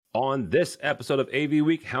On this episode of AV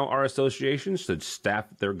Week, how our associations should staff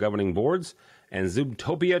their governing boards, and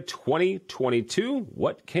Zoomtopia 2022,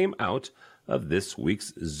 what came out of this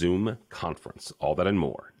week's Zoom conference. All that and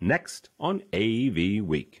more, next on AV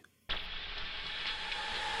Week.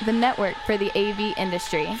 The network for the AV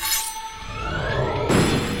industry.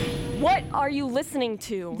 What are you listening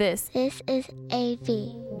to? This is AV.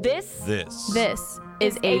 This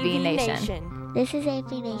is AV Nation. This is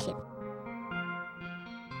AV Nation.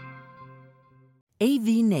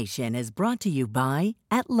 AV Nation is brought to you by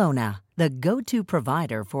Atlona, the go-to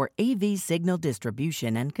provider for AV signal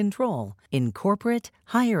distribution and control in corporate,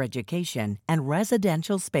 higher education, and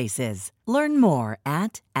residential spaces. Learn more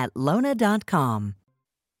at atlona.com.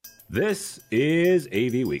 This is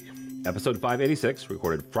AV Week, episode 586,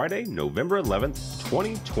 recorded Friday, November 11th,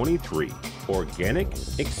 2023. Organic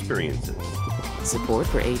Experiences. Support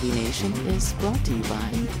for AV Nation is brought to you by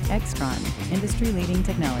Extron, industry-leading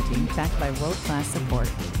technology backed by world-class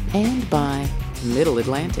support. And by Middle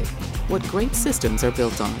Atlantic, what great systems are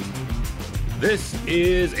built on. This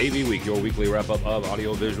is AV Week, your weekly wrap-up of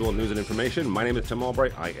audio-visual news and information. My name is Tim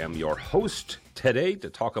Albright. I am your host today to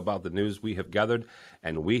talk about the news we have gathered,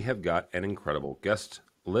 and we have got an incredible guest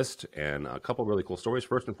list and a couple really cool stories.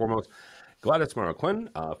 First and foremost, Gladys Marroquin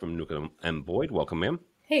from Newcomb and Boyd. Welcome, ma'am.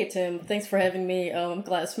 Hey, Tim. Thanks for having me. I'm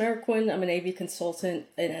Gladys Marroquin. I'm an AV consultant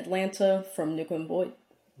in Atlanta from Newcomb Boyd.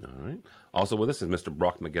 All right. Also with us is Mr.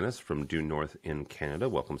 Brock McGinnis from Due North in Canada.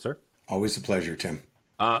 Welcome, sir. Always a pleasure, Tim.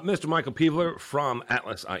 Mr. Michael Peevler from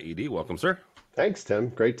Atlas IED. Welcome, sir. Thanks, Tim.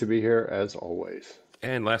 Great to be here as always.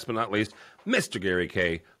 And last but not least, Mr. Gary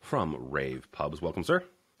Kay from Rave Pubs. Welcome, sir.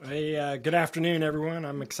 Hey, good afternoon, everyone.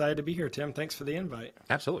 I'm excited to be here, Tim. Thanks for the invite.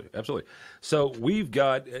 Absolutely, absolutely. So we've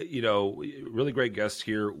got, really great guests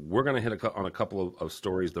here. We're going to hit on a couple of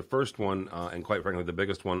stories. The first one, and quite frankly, the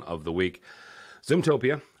biggest one of the week,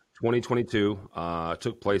 Zoomtopia 2022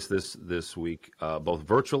 took place this week, both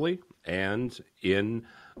virtually and in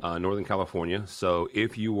Northern California. So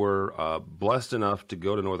if you were blessed enough to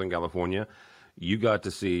go to Northern California, you got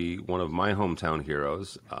to see one of my hometown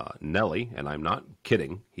heroes, Nelly, and I'm not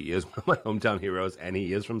kidding. He is one of my hometown heroes, and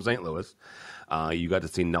he is from St. Louis. You got to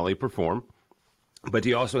see Nelly perform, but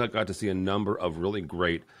you also got to see a number of really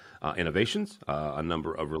great innovations, a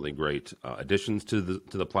number of really great additions to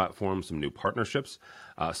the platform, some new partnerships.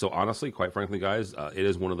 So honestly, quite frankly, guys, it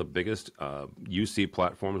is one of the biggest UC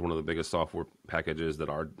platforms, one of the biggest software packages that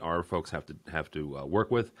our folks have to work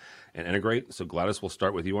with and integrate. So Gladys, we'll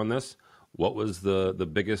start with you on this. What was the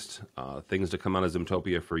biggest things to come out of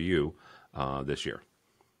Zoomtopia for you this year?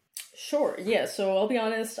 Sure. Yeah. So I'll be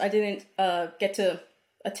honest, I didn't get to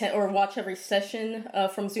attend or watch every session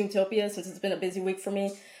from Zoomtopia since it's been a busy week for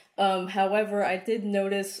me. However, I did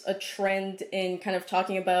notice a trend in kind of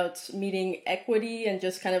talking about meeting equity and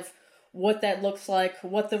just kind of what that looks like,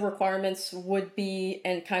 what the requirements would be,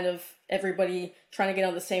 and kind of everybody trying to get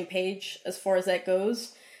on the same page as far as that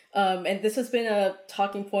goes. And this has been a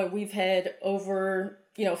talking point we've had over,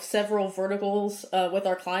 several verticals with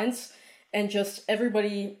our clients, and just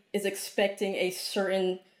everybody is expecting a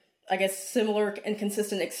certain, I guess, similar and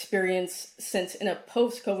consistent experience since in a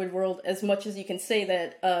post-COVID world, as much as you can say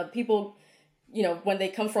that people, when they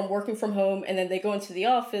come from working from home and then they go into the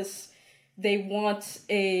office, they want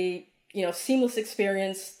a, seamless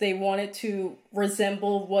experience. They want it to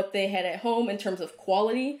resemble what they had at home in terms of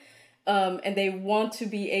quality. And they want to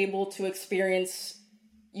be able to experience,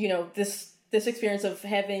 this experience of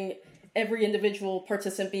having every individual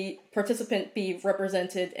participant be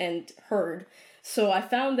represented and heard. So I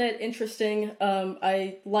found that interesting.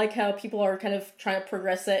 I like how people are kind of trying to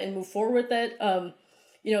progress that and move forward with that.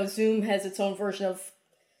 Zoom has its own version of,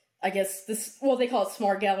 I guess, they call it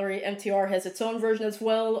Smart Gallery. MTR has its own version as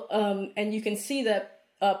well. And you can see that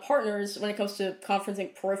partners, when it comes to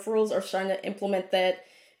conferencing peripherals, are starting to implement that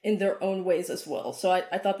in their own ways as well. So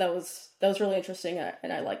I thought that was really interesting,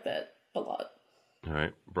 and I like that a lot. All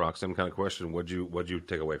right, Brock, same kind of question. What'd you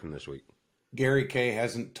take away from this week? Gary Kay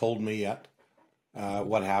hasn't told me yet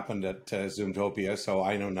what happened at Zoomtopia, so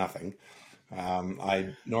I know nothing. I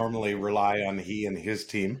normally rely on he and his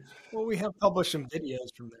team. Well, we have published some videos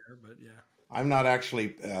from there, but yeah. I'm not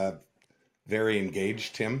actually very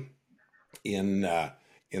engaged, Tim, in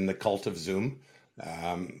the cult of Zoom,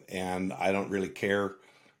 and I don't really care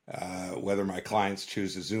whether my clients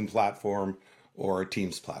choose a Zoom platform or a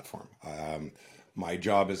Teams platform. My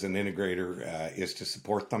job as an integrator is to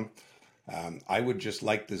support them. I would just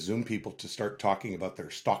like the Zoom people to start talking about their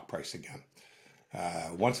stock price again.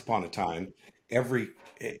 Once upon a time, every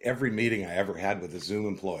meeting I ever had with a Zoom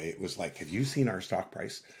employee, it was like, have you seen our stock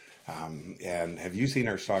price? And have you seen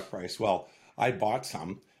our stock price? Well, I bought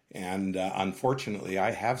some, And unfortunately,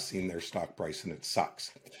 I have seen their stock price, and it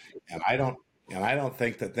sucks. And I don't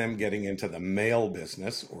think that them getting into the mail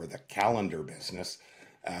business or the calendar business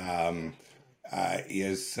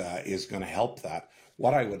is going to help that.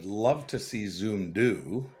 What I would love to see Zoom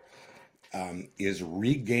do is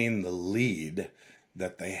regain the lead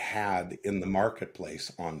that they had in the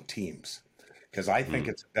marketplace on Teams, because I think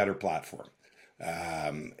it's a better platform.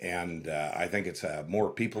 And I think it's a more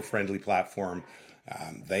people-friendly platform.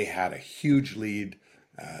 They had a huge lead.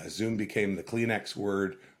 Zoom became the Kleenex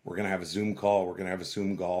word. We're going to have a Zoom call. We're going to have a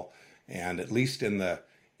Zoom call. And at least in the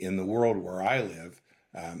world where I live,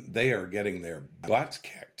 they are getting their butts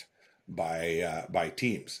kicked by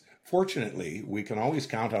Teams. Fortunately, we can always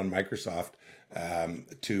count on Microsoft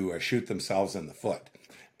to shoot themselves in the foot,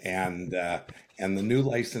 and the new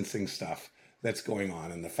licensing stuff that's going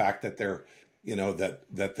on, and the fact that they're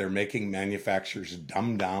that they're making manufacturers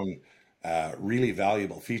dumb down really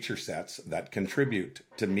valuable feature sets that contribute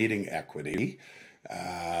to meeting equity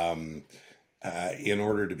in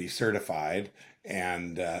order to be certified,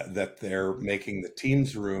 and that they're making the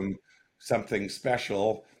Teams room something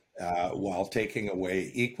special while taking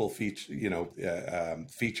away equal features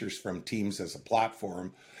from Teams as a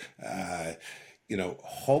platform.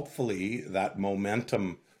 Hopefully that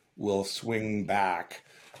momentum will swing back,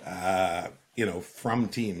 from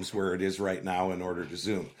Teams where it is right now in order to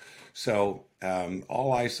Zoom. So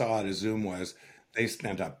all I saw at Zoom was they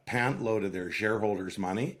spent a pant load of their shareholders'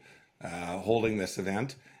 money holding this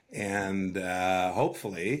event, and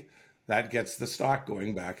hopefully that gets the stock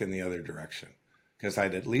going back in the other direction, because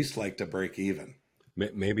I'd at least like to break even.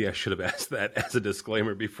 Maybe I should have asked that as a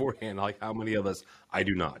disclaimer beforehand. Like, how many of us? I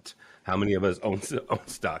do not. How many of us own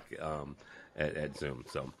stock at Zoom?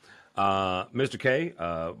 So, Mr. K,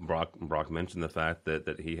 Brock mentioned the fact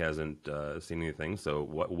that he hasn't seen anything. So,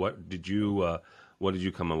 what did you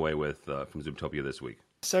come away with from Zoomtopia this week?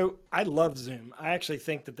 So I love Zoom. I actually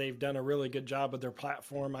think that they've done a really good job with their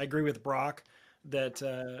platform. I agree with Brock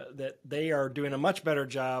that they are doing a much better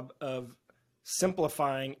job of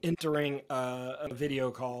simplifying entering a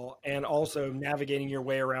video call and also navigating your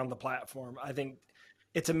way around the platform. I think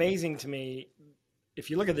it's amazing to me,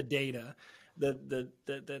 if you look at the data,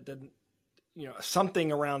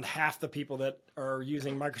 something around half the people that are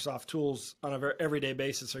using Microsoft tools on an everyday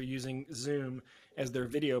basis are using Zoom as their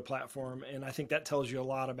video platform. And I think that tells you a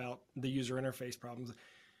lot about the user interface problems.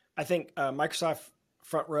 I think Microsoft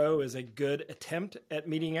Front Row is a good attempt at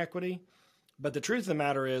meeting equity. But the truth of the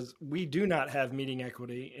matter is we do not have meeting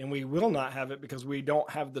equity, and we will not have it because we don't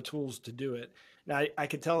have the tools to do it. Now, I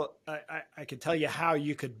could tell you how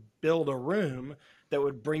you could build a room that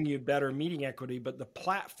would bring you better meeting equity, but the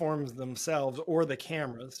platforms themselves, or the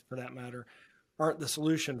cameras for that matter, aren't the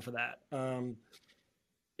solution for that. And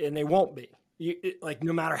they won't be.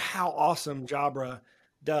 No matter how awesome Jabra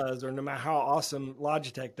does, or no matter how awesome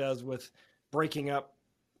Logitech does with breaking up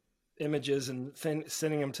images and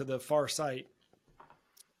sending them to the far site,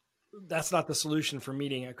 that's not the solution for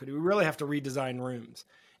meeting equity. We really have to redesign rooms.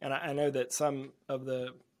 And I know that some of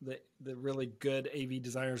the really good AV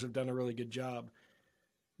designers have done a really good job.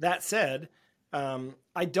 That said,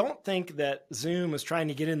 I don't think that Zoom was trying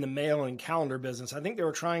to get in the mail and calendar business. I think they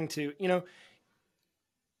were trying to,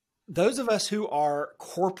 those of us who are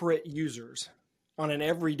corporate users on an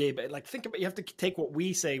everyday basis, like think about, you have to take what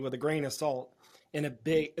we say with a grain of salt, in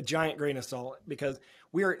a giant grain of salt, because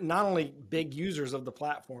we are not only big users of the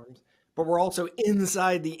platforms, but we're also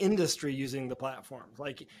inside the industry using the platforms.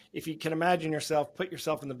 Like, if you can imagine yourself, put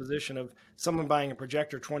yourself in the position of someone buying a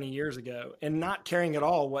projector 20 years ago and not caring at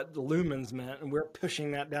all what the lumens meant, and we're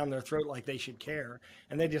pushing that down their throat like they should care.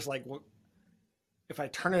 And they just like, well, if I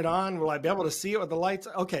turn it on, will I be able to see it with the lights?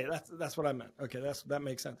 Okay, that's what I meant. Okay, that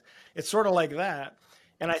makes sense. It's sort of like that.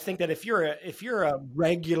 And I think that if you're a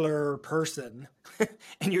regular person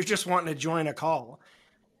and you're just wanting to join a call,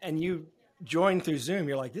 and you join through Zoom,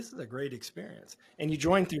 you're like, this is a great experience. And you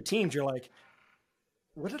join through Teams, you're like,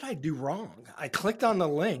 what did I do wrong? I clicked on the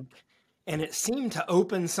link and it seemed to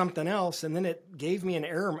open something else, and then it gave me an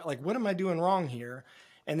error. Like, what am I doing wrong here?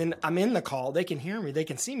 And then I'm in the call. They can hear me, they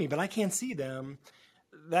can see me, but I can't see them.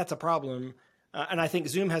 That's a problem. And I think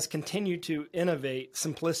Zoom has continued to innovate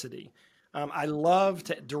simplicity. I love,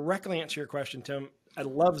 to directly answer your question, Tim, I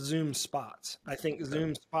love Zoom Spots. I think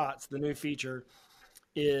Zoom Spots, the new feature,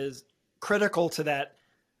 is critical to that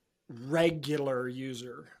regular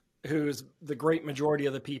user who's the great majority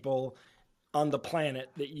of the people on the planet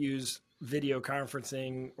that use video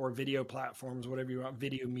conferencing or video platforms, whatever you want,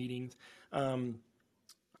 video meetings.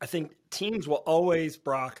 I think Teams will always,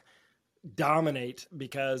 Brock, dominate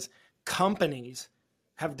because companies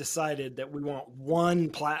have decided that we want one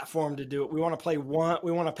platform to do it. We want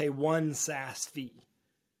to pay one SaaS fee.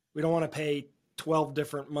 We don't want to pay 12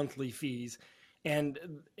 different monthly fees. And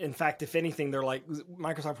in fact, if anything, they're like,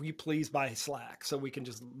 Microsoft, will you please buy Slack so we can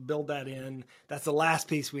just build that in? That's the last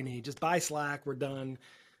piece we need. Just buy Slack, we're done.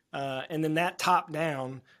 And then that top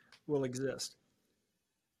down will exist.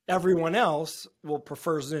 Everyone else will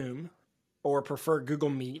prefer Zoom or prefer Google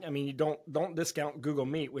Meet. I mean, you don't discount Google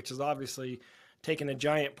Meet, which is obviously taking a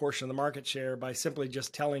giant portion of the market share by simply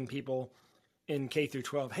just telling people in K through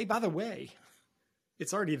 12, hey, by the way,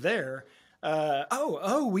 it's already there.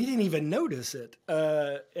 We didn't even notice it.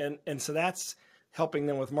 And so that's helping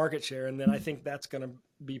them with market share. And then I think that's going to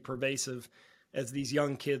be pervasive as these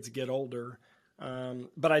young kids get older.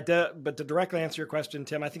 But to directly answer your question,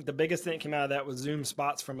 Tim, I think the biggest thing that came out of that was Zoom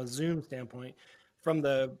Spots from a Zoom standpoint. From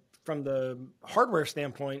the hardware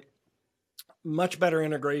standpoint, much better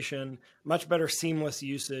integration, much better seamless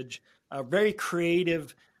usage, very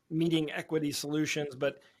creative meeting equity solutions.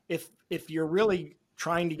 But if you're really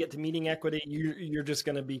trying to get to meeting equity, you're just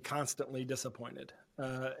going to be constantly disappointed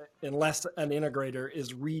unless an integrator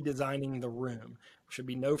is redesigning the room. There should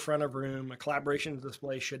be no front of room. A collaboration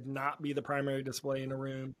display should not be the primary display in a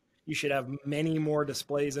room. You should have many more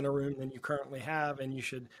displays in a room than you currently have, and you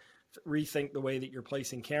should rethink the way that you're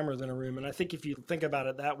placing cameras in a room. And I think if you think about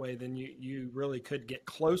it that way, then you really could get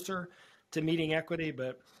closer to meeting equity.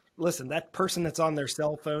 But listen, that person that's on their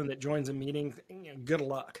cell phone that joins a meeting, good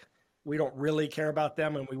luck. We don't really care about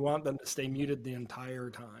them, and we want them to stay muted the entire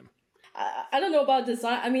time. I don't know about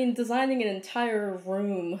design. I mean, designing an entire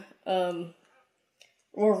room,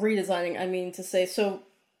 or redesigning, I mean to say. So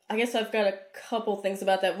I guess I've got a couple things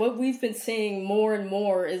about that. What we've been seeing more and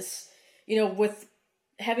more is, with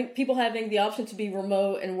having the option to be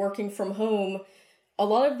remote and working from home, a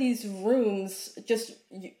lot of these rooms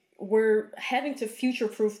we're having to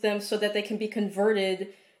future-proof them so that they can be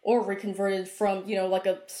converted or reconverted from, like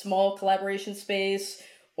a small collaboration space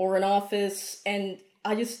or an office. And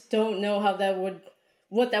I just don't know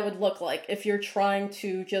what that would look like if you're trying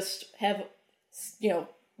to just have,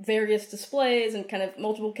 various displays and kind of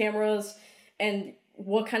multiple cameras, and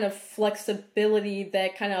what kind of flexibility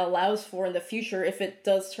that kind of allows for in the future if it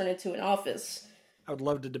does turn into an office. I would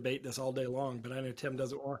love to debate this all day long, but I know Tim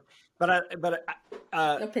doesn't want.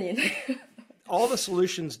 Opinion. All the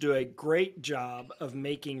solutions do a great job of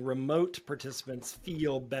making remote participants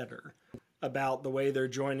feel better about the way they're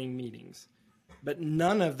joining meetings, but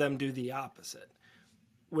none of them do the opposite.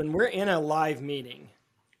 When we're in a live meeting,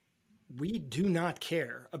 we do not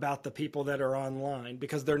care about the people that are online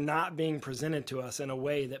because they're not being presented to us in a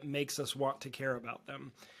way that makes us want to care about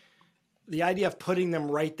them. The idea of putting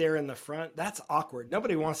them right there in the front, that's awkward.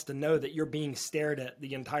 Nobody wants to know that you're being stared at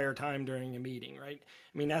the entire time during a meeting, right?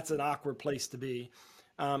 I mean, that's an awkward place to be.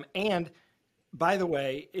 And by the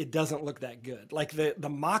way, it doesn't look that good. Like the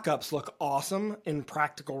mock-ups look awesome in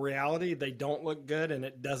practical reality. They don't look good, and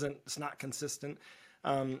it's not consistent.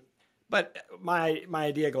 But my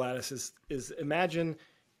idea, Gladys, is imagine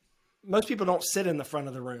most people don't sit in the front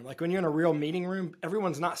of the room. Like when you're in a real meeting room,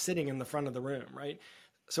 everyone's not sitting in the front of the room, right?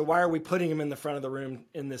 So why are we putting them in the front of the room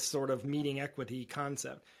in this sort of meeting equity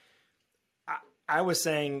concept? I was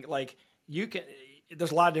saying, like,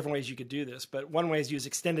 there's a lot of different ways you could do this, but one way is use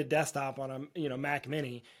extended desktop on a Mac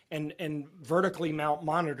Mini and vertically mount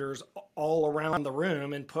monitors all around the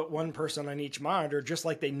room and put one person on each monitor, just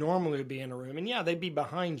like they normally would be in a room. And yeah, they'd be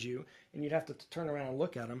behind you and you'd have to turn around and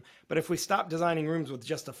look at them. But if we stop designing rooms with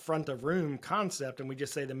just a front of room concept and we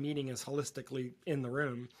just say the meeting is holistically in the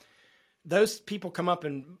room, those people come up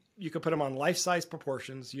and you could put them on life-size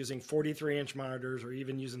proportions using 43-inch monitors or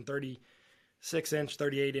even using 36-inch,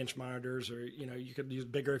 38-inch monitors, or you could use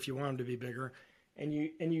bigger if you want them to be bigger, and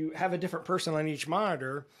you have a different person on each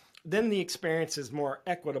monitor. Then the experience is more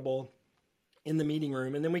equitable in the meeting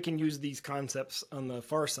room, and then we can use these concepts on the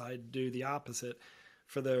far side to do the opposite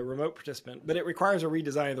for the remote participant. But it requires a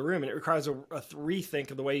redesign of the room, and it requires a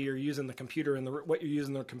rethink of the way you're using the computer and what you're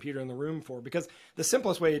using the computer in the room for. Because the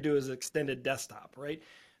simplest way to do it is extended desktop, right?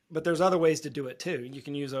 But there's other ways to do it too. You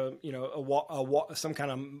can use some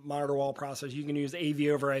kind of monitor wall process. You can use AV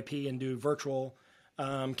over IP and do virtual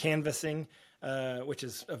canvassing, which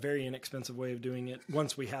is a very inexpensive way of doing it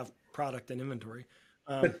once we have product and inventory.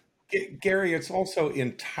 But Gary, it's also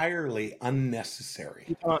entirely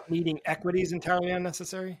unnecessary. Meeting equity is entirely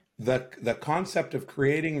unnecessary. The concept of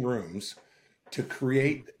creating rooms to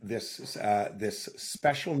create this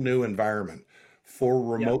special new environment for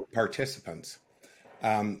remote participants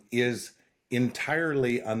is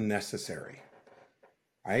entirely unnecessary,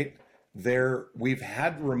 right? We've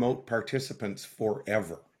had remote participants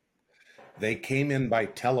forever. They came in by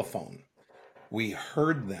telephone. We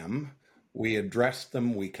heard them, we addressed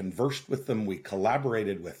them, we conversed with them, we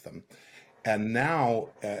collaborated with them. And now,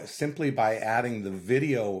 simply by adding the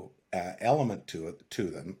video element to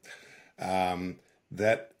them,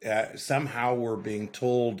 that somehow we're being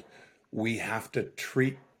told we have to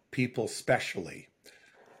treat people specially.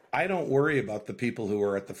 I don't worry about the people who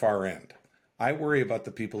are at the far end. I worry about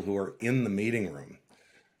the people who are in the meeting room,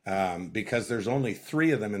 because there's only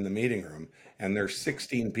 3 of them in the meeting room, and there's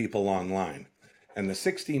 16 people online. And the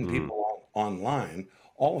 16 people online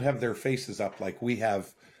all have their faces up like we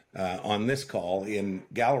have on this call in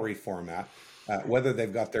gallery format, whether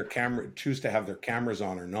they've got their choose to have their cameras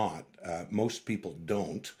on or not. Most people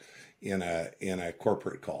don't in a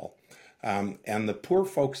corporate call. And the poor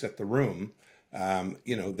folks at the room,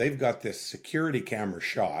 they've got this security camera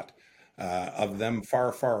shot of them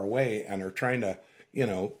far, far away, and are trying to,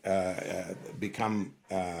 become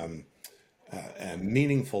a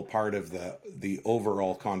meaningful part of the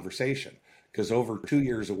overall conversation. Because over 2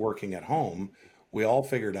 years of working at home, we all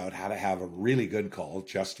figured out how to have a really good call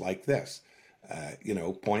just like this.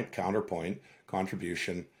 Point, counterpoint,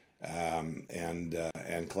 contribution,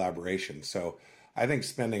 and collaboration. So I think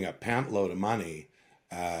spending a pant load of money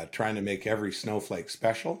trying to make every snowflake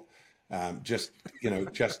special just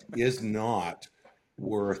is not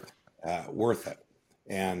worth it.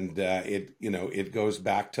 And it goes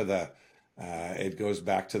back to the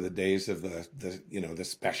days of the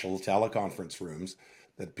special teleconference rooms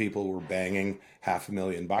that people were banging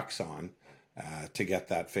 $500,000 on to get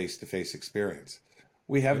that face-to-face experience.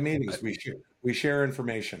 We have meetings, we share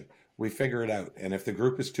information, we figure it out, and if the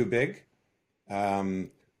group is too big,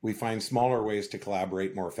 we find smaller ways to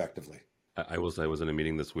collaborate more effectively. I was in a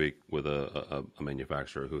meeting this week with a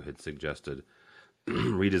manufacturer who had suggested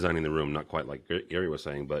redesigning the room, not quite like Gary was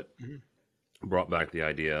saying, but brought back the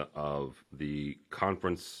idea of the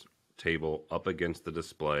conference table up against the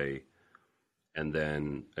display. And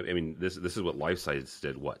then, this is what LifeSites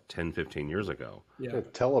did, 10, 15 years ago? Yeah.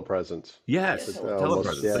 Telepresence. Yes,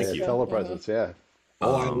 telepresence. Yeah, Thank you. Telepresence, yeah.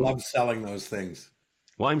 Oh, I love selling those things.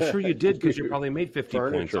 Well, I'm sure you did, because you probably made 50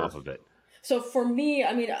 points off of it. So for me,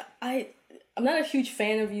 I'm not a huge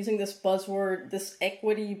fan of using this buzzword, this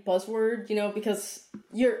equity buzzword, because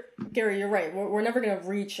Gary, you're right. We're never going to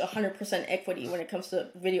reach 100% equity when it comes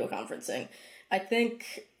to video conferencing. I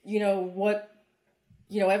think, what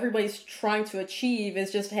everybody's trying to achieve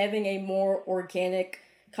is just having a more organic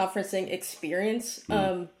conferencing experience,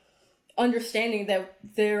 understanding that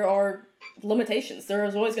there are limitations. There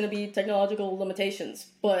is always going to be technological limitations,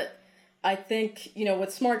 but I think,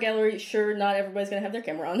 with Smart Gallery, sure, not everybody's going to have their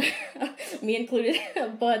camera on, me included,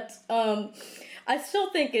 but I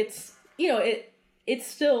still think it's, it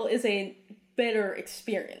still is a better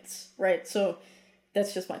experience, right? So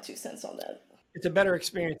that's just my 2 cents on that. It's a better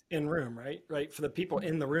experience in room, right? Right. For the people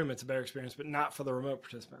in the room, it's a better experience, but not for the remote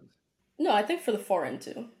participants. No, I think for the far end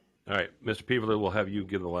too. All right, Mr. Peeverly, we'll have you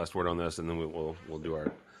give the last word on this, and then we'll do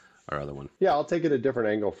our other one. Yeah, I'll take it a different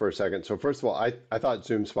angle for a second. So first of all, I thought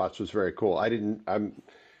Zoom Spots was very cool.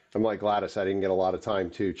 I'm like Gladys. I didn't get a lot of time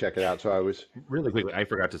to check it out, so I was really quickly. I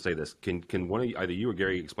forgot to say this. Can one of you, either you or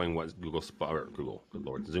Gary, explain what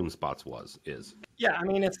Zoom Spots is? Yeah,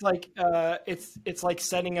 it's like it's like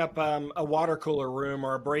setting up a water cooler room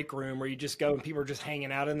or a break room where you just go and people are just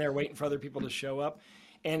hanging out in there waiting for other people to show up,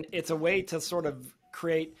 and it's a way to sort of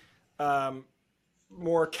create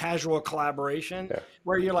more casual collaboration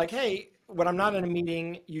where you're like, hey, when I'm not in a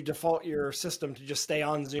meeting, you default your system to just stay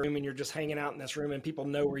on Zoom and you're just hanging out in this room and people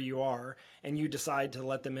know where you are and you decide to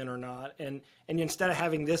let them in or not. And instead of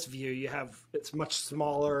having this view, it's much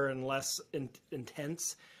smaller and less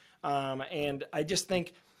intense. And I just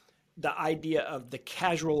think the idea of the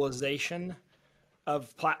casualization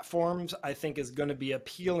of platforms, I think, is going to be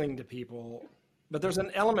appealing to people. But there's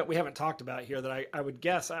an element we haven't talked about here that I would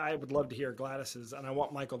guess I would love to hear Gladys's, and I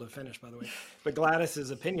want Michael to finish, by the way, but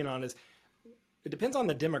Gladys's opinion on is it depends on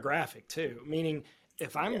the demographic too. Meaning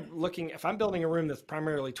if I'm building a room that's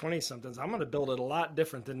primarily 20-somethings, I'm going to build it a lot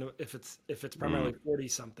different than if it's primarily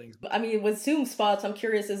 40-somethings. With Zoom Spots, I'm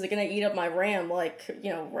curious, is it going to eat up my RAM like,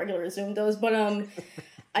 regular Zoom does? But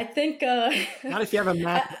I think not if you have a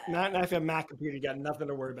Mac. Not if you have a Mac computer, you got nothing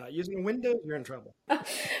to worry about. Using Windows, you're in trouble.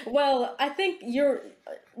 Well, I think you're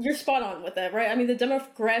spot on with that, right? The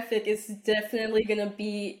demographic is definitely going to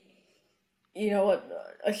be,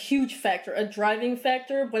 a huge factor, a driving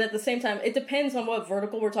factor. But at the same time, it depends on what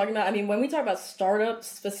vertical we're talking about. When we talk about startups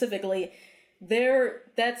specifically,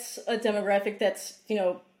 that's a demographic that's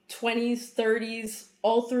 20s, 30s,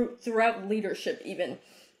 all throughout leadership even.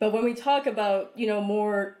 But when we talk about,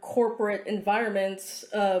 more corporate environments,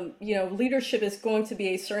 leadership is going to be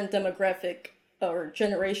a certain demographic or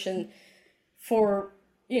generation for,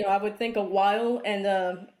 I would think a while. And,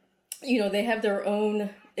 they have their own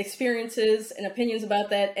experiences and opinions about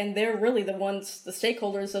that. And they're really the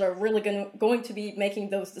stakeholders that are really going to be making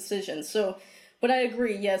those decisions. So, but I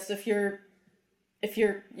agree, yes, if you're,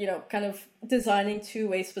 kind of designing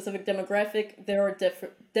to a specific demographic, there are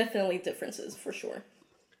definitely differences for sure.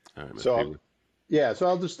 All right, So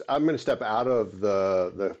I'm going to step out of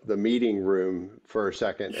the meeting room for a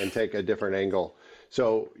second and take a different angle.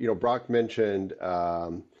 So, Brock mentioned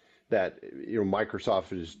that,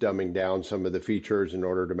 Microsoft is dumbing down some of the features in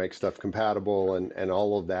order to make stuff compatible and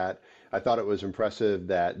all of that. I thought it was impressive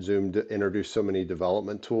that Zoom introduced so many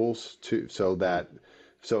development tools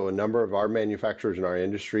so a number of our manufacturers in our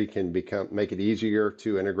industry can make it easier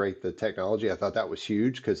to integrate the technology. I thought that was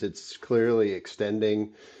huge because it's clearly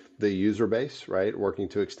extending the user base, right? Working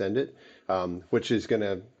to extend it, which is going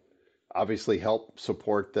to obviously help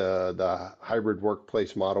support the hybrid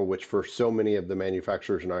workplace model, which for so many of the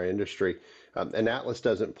manufacturers in our industry, and Atlas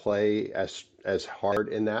doesn't play as hard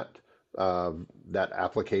in that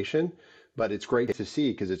application. But it's great to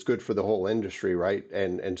see because it's good for the whole industry, right?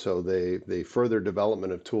 And so the further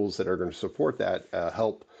development of tools that are going to support that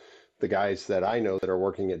help the guys that I know that are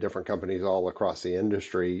working at different companies all across the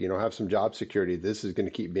industry, have some job security. This is going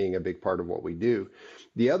to keep being a big part of what we do.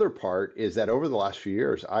 The other part is that over the last few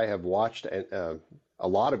years, I have watched a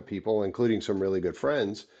lot of people, including some really good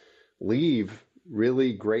friends, leave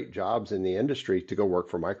really great jobs in the industry to go work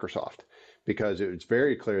for Microsoft, because it's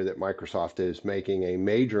very clear that Microsoft is making a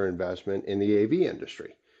major investment in the AV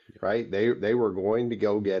industry, right? They were going to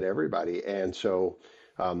go get everybody. And so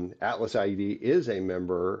Atlas ID is a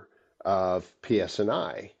member of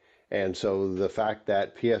PSNI. And so the fact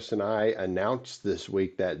that PSNI announced this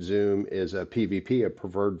week that Zoom is a PVP, a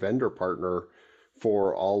preferred vendor partner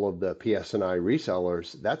for all of the PSNI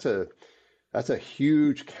resellers, that's a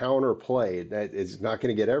huge counterplay. That is not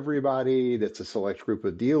going to get everybody. That's a select group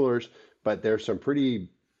of dealers, but there's some pretty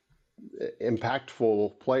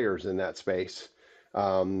impactful players in that space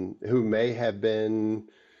who may have been,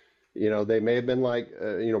 they may have been like,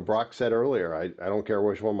 Brock said earlier, I don't care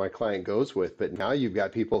which one my client goes with, but now you've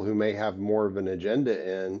got people who may have more of an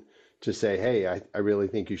agenda in to say, hey, I really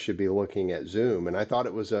think you should be looking at Zoom. And I thought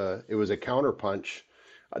it was a counterpunch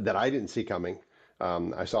that I didn't see coming.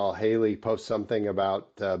 I saw Haley post something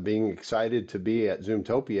about being excited to be at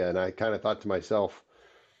Zoomtopia, and I kind of thought to myself,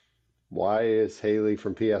 why is Haley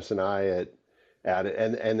from PSNI at it?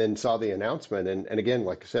 And then saw the announcement. And again,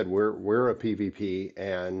 like I said, we're a PVP,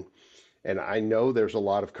 and I know there's a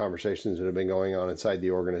lot of conversations that have been going on inside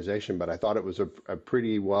the organization, but I thought it was a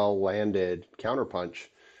pretty well landed counterpunch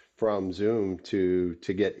from Zoom to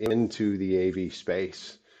get into the AV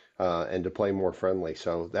space and to play more friendly.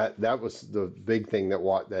 So that was the big thing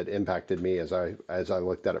that impacted me as I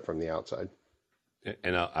looked at it from the outside.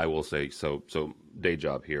 And I will say, so day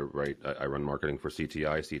job here, right? I run marketing for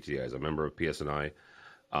CTI. CTI is a member of PSNI.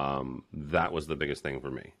 That was the biggest thing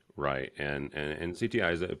for me, right? And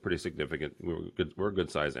CTI is a pretty significant. We're a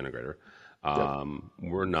good size integrator.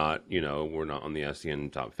 We're not on the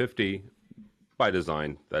SCN top 50 by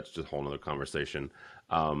design. That's just a whole nother conversation.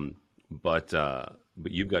 But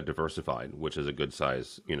you've got Diversified, which is a good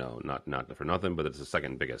size, not for nothing, but it's the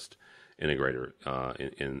second biggest integrator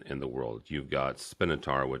in the world. You've got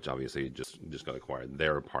Spinatar, which obviously just got acquired.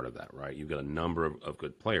 They're a part of that, right? You've got a number of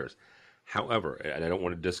good players. However, and I don't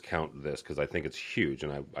want to discount this because I think it's huge,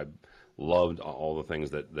 and I loved all the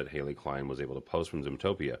things that Haley Klein was able to post from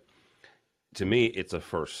Zoomtopia. To me, it's a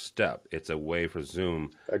first step. It's a way for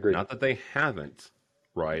Zoom. Agreed. Not that they haven't,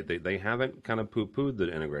 right? They haven't kind of poo-pooed the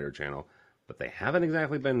integrator channel, but they haven't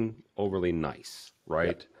exactly been overly nice, right?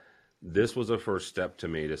 Yep. This was a first step to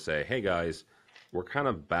me to say, hey guys, we're kind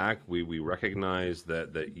of back. We recognize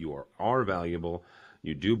that you are valuable.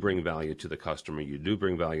 You do bring value to the customer. You do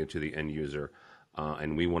bring value to the end user,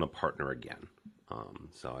 and we want to partner again.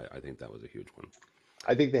 So I think that was a huge one.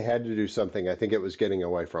 I think they had to do something. I think it was getting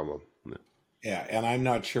away from them. Yeah, and I'm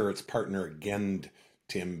not sure it's partner again,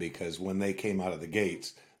 Tim, because when they came out of the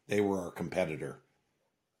gates, they were our competitor,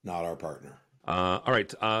 not our partner. All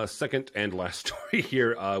right, second and last story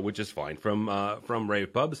here, which is fine, from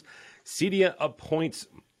Rave Pubs. Cedia appoints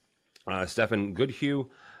Stefan Goodhue,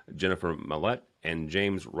 Jennifer Millette, and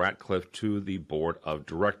James Ratcliffe to the board of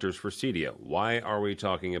directors for Cedia. Why are we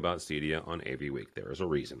talking about Cedia on AVWeek? There is a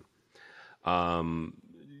reason.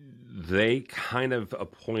 They kind of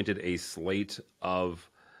appointed a slate of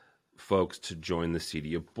folks to join the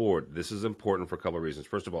Cedia board. This is important for a couple of reasons.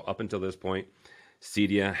 First of all, up until this point,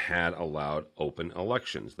 CEDIA had allowed open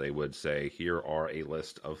elections. They would say, here are a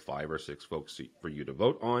list of 5 or 6 folks for you to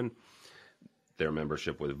vote on. Their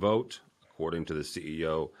membership would vote. According to the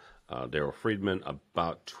CEO, Daryl Friedman,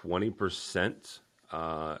 about 20%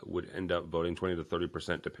 would end up voting, 20 to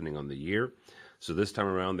 30%, depending on the year. So this time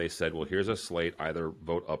around, they said, well, here's a slate, either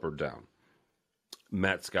vote up or down.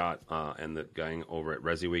 Matt Scott and the gang over at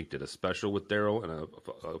AVWeek did a special with Daryl and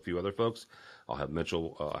a few other folks. I'll have Mitch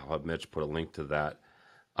put a link to that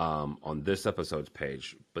on this episode's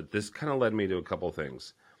page. But this kind of led me to a couple of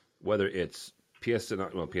things, whether it's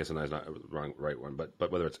PSNI, well, PSNI is not the right one, but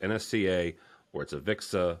whether it's NSCA or it's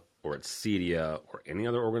AVIXA or it's CEDIA or any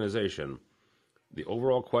other organization, the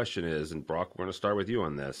overall question is, and Brock, we're going to start with you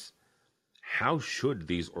on this, how should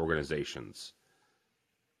these organizations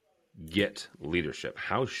get leadership?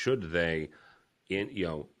 How should they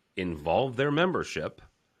involve their membership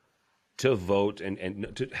to vote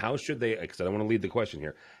how should they, because I don't want to lead the question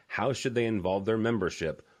here, how should they involve their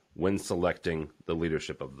membership when selecting the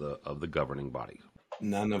leadership of the governing body?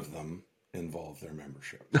 None of them involve their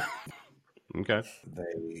membership. Okay.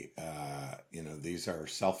 They, these are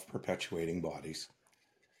self-perpetuating bodies,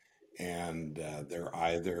 and they're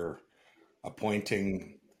either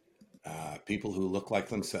appointing people who look like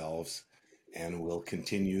themselves and will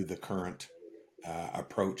continue the current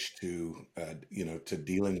approach to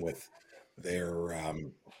dealing with their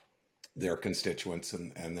constituents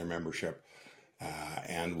and their membership,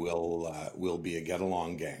 and will be a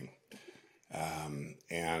get-along gang,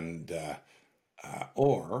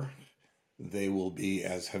 or they will be,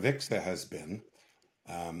 as AVIXA has been,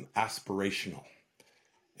 aspirational,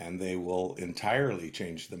 and they will entirely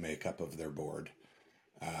change the makeup of their board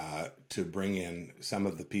to bring in some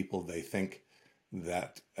of the people they think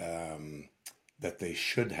that they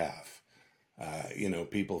should have,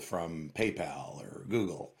 people from PayPal or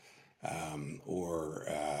Google,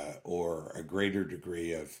 or a greater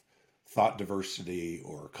degree of thought diversity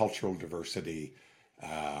or cultural diversity,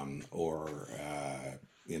 or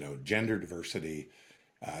gender diversity,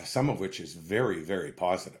 some of which is very, very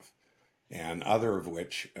positive, and other of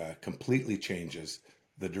which completely changes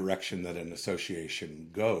the direction that an association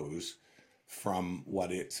goes from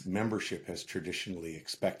what its membership has traditionally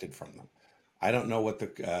expected from them. I don't know what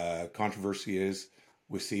the controversy is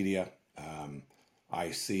with CEDIA.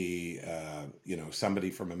 I see,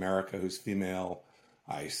 somebody from America who's female.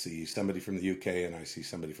 I see somebody from the UK, and I see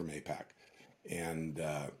somebody from APAC, and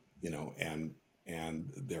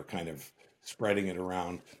they're kind of spreading it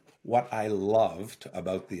around. What I loved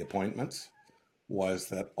about the appointments was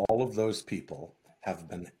that all of those people have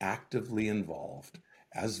been actively involved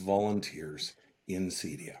as volunteers in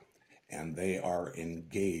CEDIA, and they are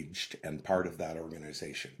engaged and part of that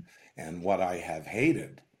organization. And what I have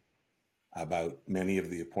hated about many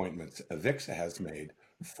of the appointments AVIXA has made,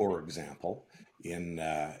 for example,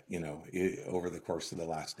 over the course of the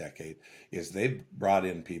last decade, is they've brought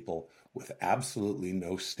in people with absolutely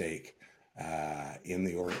no stake in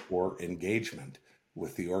the or engagement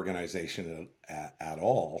with the organization at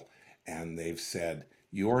all. And they've said,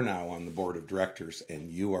 you're now on the board of directors and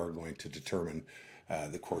you are going to determine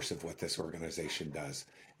the course of what this organization does.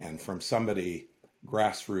 And from somebody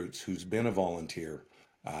grassroots who's been a volunteer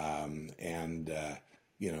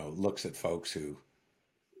looks at folks who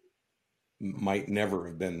might never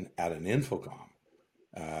have been at an Infocom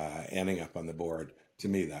ending up on the board, to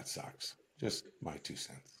me that sucks. Just my 2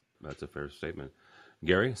 cents. That's a fair statement.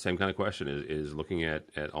 Gary, same kind of question, is looking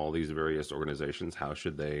at all these various organizations, how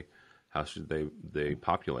should they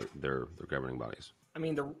populate their governing bodies? I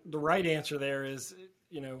mean, the right answer there is,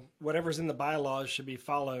 whatever's in the bylaws should be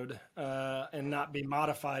followed and not be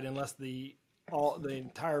modified unless the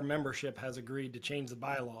entire membership has agreed to change the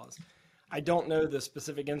bylaws. I don't know the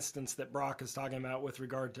specific instance that Brock is talking about with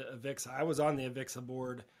regard to AVIXA. I was on the AVIXA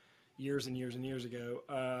board years and years and years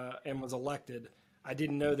ago and was elected. I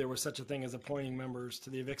didn't know there was such a thing as appointing members to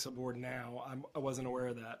the AVIXA board now. I wasn't aware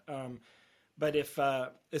of that. But if,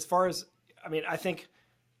 as far as, I think,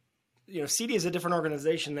 CEDIA is a different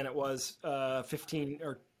organization than it was 15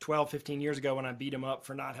 years ago when I beat them up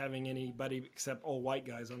for not having anybody except old white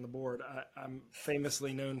guys on the board. I'm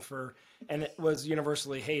famously known for, and it was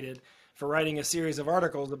universally hated, for writing a series of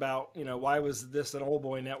articles about, why was this an old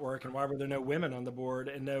boy network and why were there no women on the board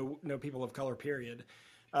and no people of color, period.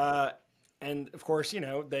 And of course,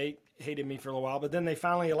 they hated me for a little while, but then they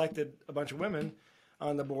finally elected a bunch of women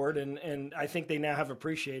on the board. And I think they now have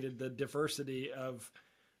appreciated the diversity of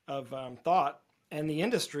thought and the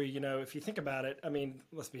industry. If you think about it,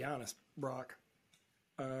 let's be honest, Brock,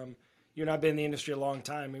 you and I've been in the industry a long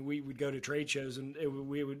time, and we would go to trade shows and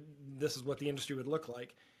this is what the industry would look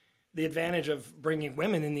like. the advantage of bringing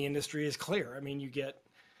women in the industry is clear. I mean, you get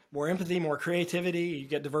more empathy, more creativity, you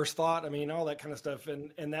get diverse thought. I mean, all that kind of stuff.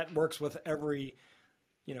 And that works with every,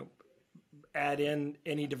 add in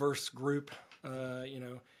any diverse group,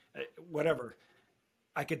 whatever.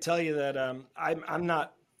 I could tell you that I'm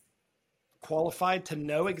not qualified to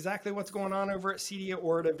know exactly what's going on over at CEDIA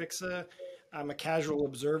or at AVIXA. I'm a casual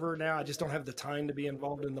observer now. I just don't have the time to be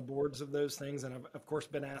involved in the boards of those things. And I've, of course,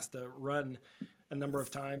 been asked to run a number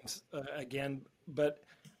of times again, but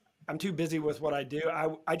I'm too busy with what I do.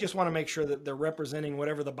 I just want to make sure that they're representing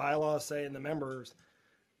whatever the bylaws say and the members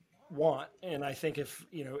want. And I think if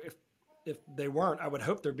they weren't, I would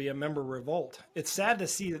hope there'd be a member revolt. It's sad to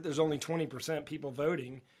see that there's only 20% people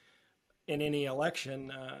voting in any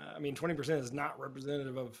election. 20% is not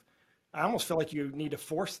representative of, I almost feel like you need to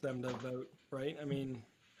force them to vote, right? I mean,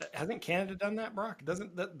 hasn't Canada done that, Brock?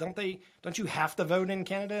 Don't you have to vote in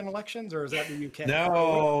Canada in elections, or is that the UK?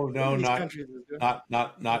 No,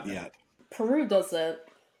 not yet. Peru does that.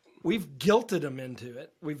 We've guilted them into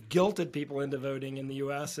it. We've guilted people into voting in the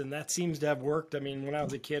U.S., and that seems to have worked. I mean, when I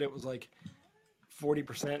was a kid, it was like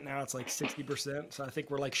 40%. Now it's like 60%. So I think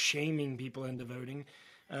we're like shaming people into voting.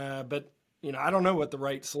 But I don't know what the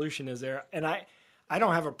right solution is there. And I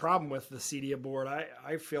don't have a problem with the CEDIA board.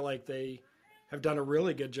 I feel like they have done a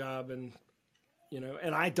really good job, and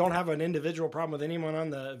I don't have an individual problem with anyone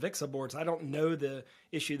on the AVIXA boards. I don't know the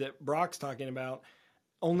issue that Brock's talking about,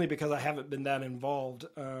 only because I haven't been that involved.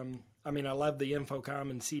 I love the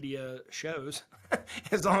Infocom and CEDIA shows,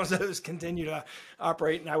 as long as those continue to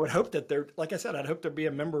operate. And I would hope that I'd hope there'd be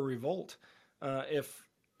a member revolt if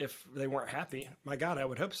they weren't happy. My God, I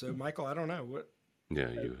would hope so. Michael, I don't know.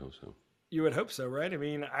 Yeah, you would hope so. You would hope so, right? I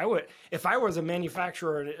mean, I would, if I was a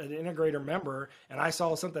manufacturer or an integrator member and I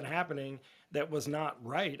saw something happening that was not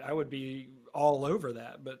right, I would be all over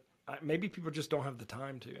that. But maybe people just don't have the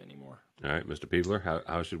time to anymore. All right, Mr. Peebler,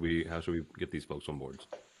 how should we get these folks on boards?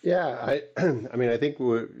 Yeah, I think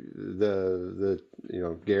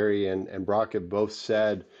Gary and Brock have both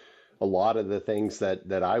said a lot of the things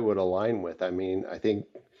that I would align with. I mean, I think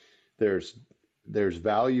there's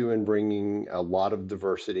value in bringing a lot of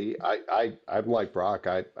diversity. I'm like Brock.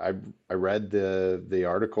 I read the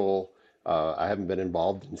article. I haven't been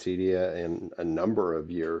involved in CEDIA in a number of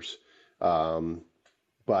years,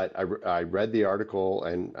 but I read the article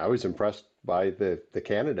and I was impressed by the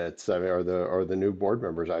candidates or the new board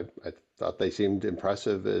members. I thought they seemed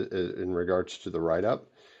impressive in regards to the write-up.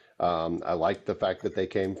 I liked the fact that they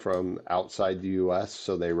came from outside the U.S.,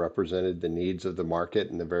 so they represented the needs of the market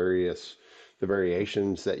and the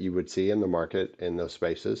variations that you would see in the market in those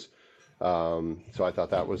spaces. So I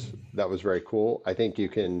thought that was very cool. I think you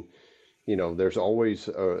can, there's always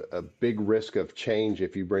a big risk of change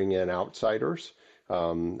if you bring in outsiders.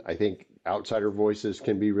 I think outsider voices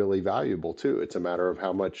can be really valuable too. It's a matter of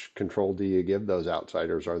how much control do you give those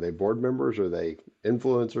outsiders? Are they board members? Are they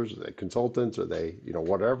influencers? Are they consultants? Are they,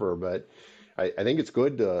 whatever? But I think it's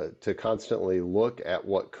good to constantly look at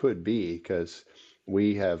what could be, because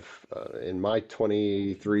we have, in my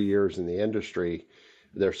 23 years in the industry,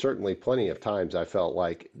 there's certainly plenty of times I felt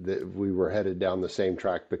like that we were headed down the same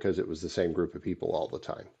track because it was the same group of people all the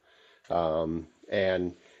time.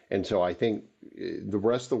 And so I think the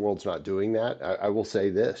rest of the world's not doing that. I will say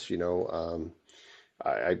this,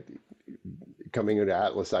 I coming into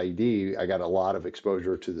Atlas ID, I got a lot of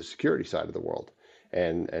exposure to the security side of the world,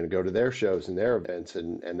 and go to their shows and their events,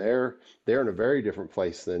 and they're in a very different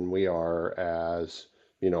place than we are as,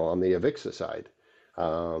 on the AVIXA side.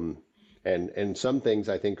 And some things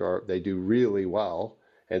I think they do really well,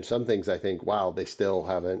 and some things I think, wow, they still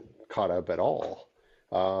haven't caught up at all.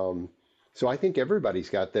 So I think everybody's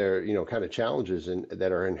got their, kind of challenges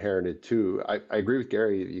that are inherited too. I agree with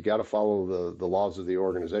Gary. You got to follow the laws of the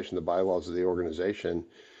organization, the bylaws of the organization.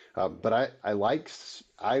 But I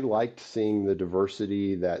liked seeing the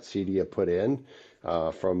diversity that CEDIA put in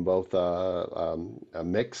from both a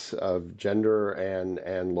mix of gender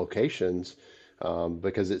and locations,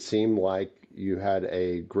 because it seemed like you had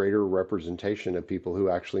a greater representation of people who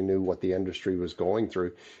actually knew what the industry was going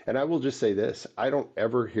through. And I will just say this, I don't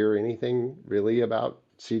ever hear anything really about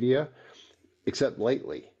CEDIA except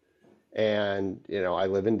lately. And, I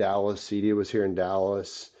live in Dallas. CEDIA was here in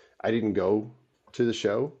Dallas. I didn't go to the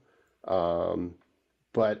show.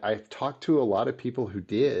 But I've talked to a lot of people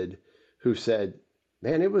who said,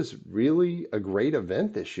 man, it was really a great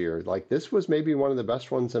event this year. Like, this was maybe one of the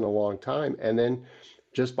best ones in a long time. And then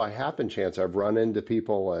just by happen chance, I've run into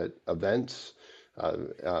people at events.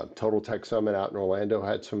 Total Tech Summit out in Orlando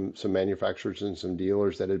had some manufacturers and some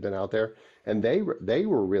dealers that had been out there. and they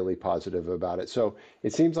were really positive about it. So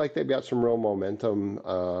it seems like they've got some real momentum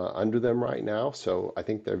under them right now. So I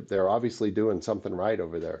think they're obviously doing something right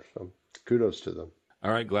over there. So kudos to them.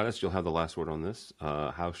 All right, Gladys, you'll have the last word on this.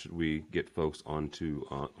 How should we get folks onto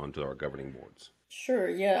our governing boards? Sure.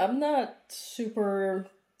 Yeah, I'm not super,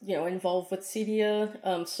 involved with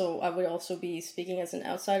CEDIA, so I would also be speaking as an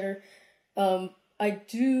outsider. I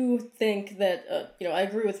do think that, I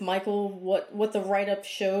agree with Michael, what the write-up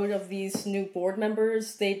showed of these new board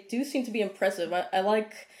members. They do seem to be impressive. I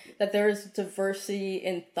like that there is diversity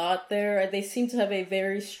in thought there. They seem to have a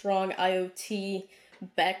very strong IoT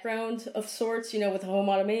background of sorts, with home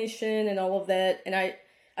automation and all of that. And I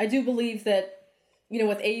do believe that,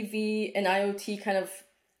 with AV and IoT kind of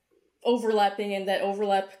overlapping and that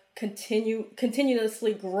overlap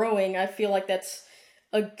continuously growing, I feel like that's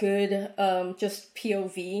a good just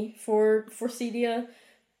POV for CEDIA.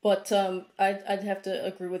 But I'd have to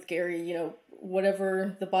agree with Gary,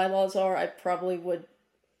 whatever the bylaws are, I probably would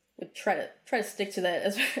try to stick to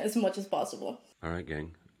that as much as possible. All right,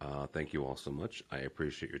 gang. Thank you all so much. I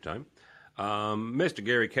appreciate your time. Mr.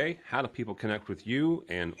 Gary K., how do people connect with you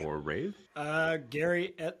and or Rave?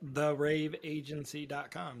 Gary at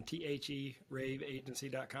theraveagency.com, THE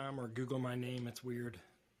raveagency.com, or Google my name. It's weird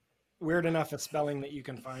enough a spelling that you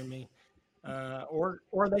can find me. Or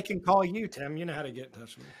they can call you, Tim. You know how to get in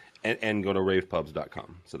touch with me. And go to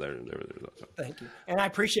ravepubs.com. So there's also. Thank you. And I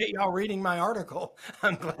appreciate y'all reading my article.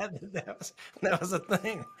 I'm glad that was a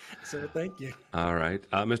thing. So thank you. All right.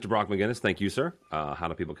 Mr. Brock McGinnis, thank you, sir. How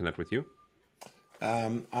do people connect with you?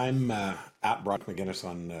 I'm at Brock McGinnis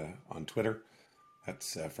on Twitter.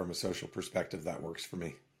 That's from a social perspective, that works for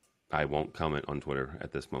me. I won't comment on Twitter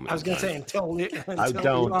at this moment. I was going to say until please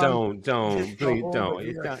don't.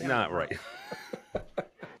 It's not right.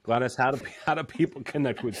 Gladys, how do people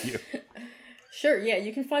connect with you? Sure, yeah,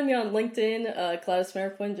 you can find me on LinkedIn, Gladys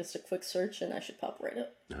Merquin, just a quick search, and I should pop right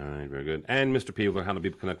up. All right, very good. And Mr. Peeler, how do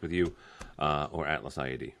people connect with you or Atlas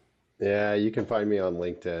IAD? Yeah, you can find me on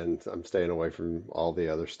LinkedIn. I'm staying away from all the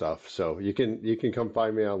other stuff. So you can come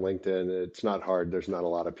find me on LinkedIn. It's not hard. There's not a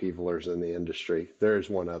lot of peeblers in the industry. There is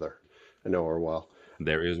one other. I know her well.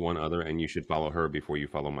 There is one other, and you should follow her before you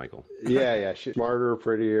follow Michael. Yeah. She's smarter,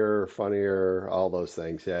 prettier, funnier, all those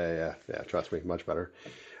things. Yeah. Trust me, much better.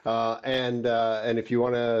 And if you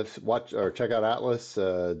want to watch or check out Atlas,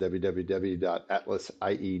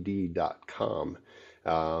 www.atlasIED.com.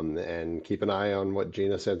 And keep an eye on what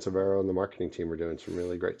Gina Sansevero and the marketing team are doing. Some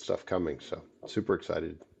really great stuff coming. So super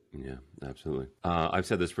excited. Yeah, absolutely. I've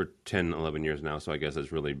said this for 10, 11 years now, so I guess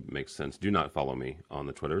this really makes sense. Do not follow me on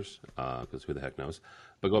the Twitters, because who the heck knows.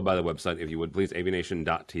 But go by the website, if you would, please,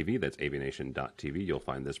 avnation.tv. That's avnation.tv. You'll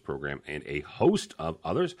find this program and a host of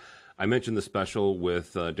others. I mentioned the special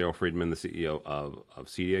with Daryl Friedman, the CEO of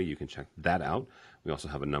CEDIA. You can check that out. We also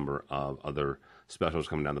have a number of other specials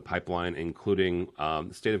coming down the pipeline, including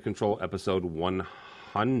State of Control episode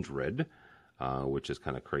 100, which is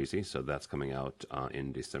kind of crazy. So that's coming out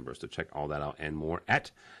in December. So check all that out and more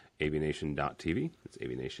at avnation.tv. It's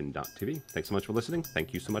avnation.tv. Thanks so much for listening.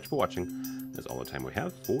 Thank you so much for watching. That's all the time we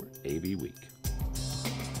have for AV Week.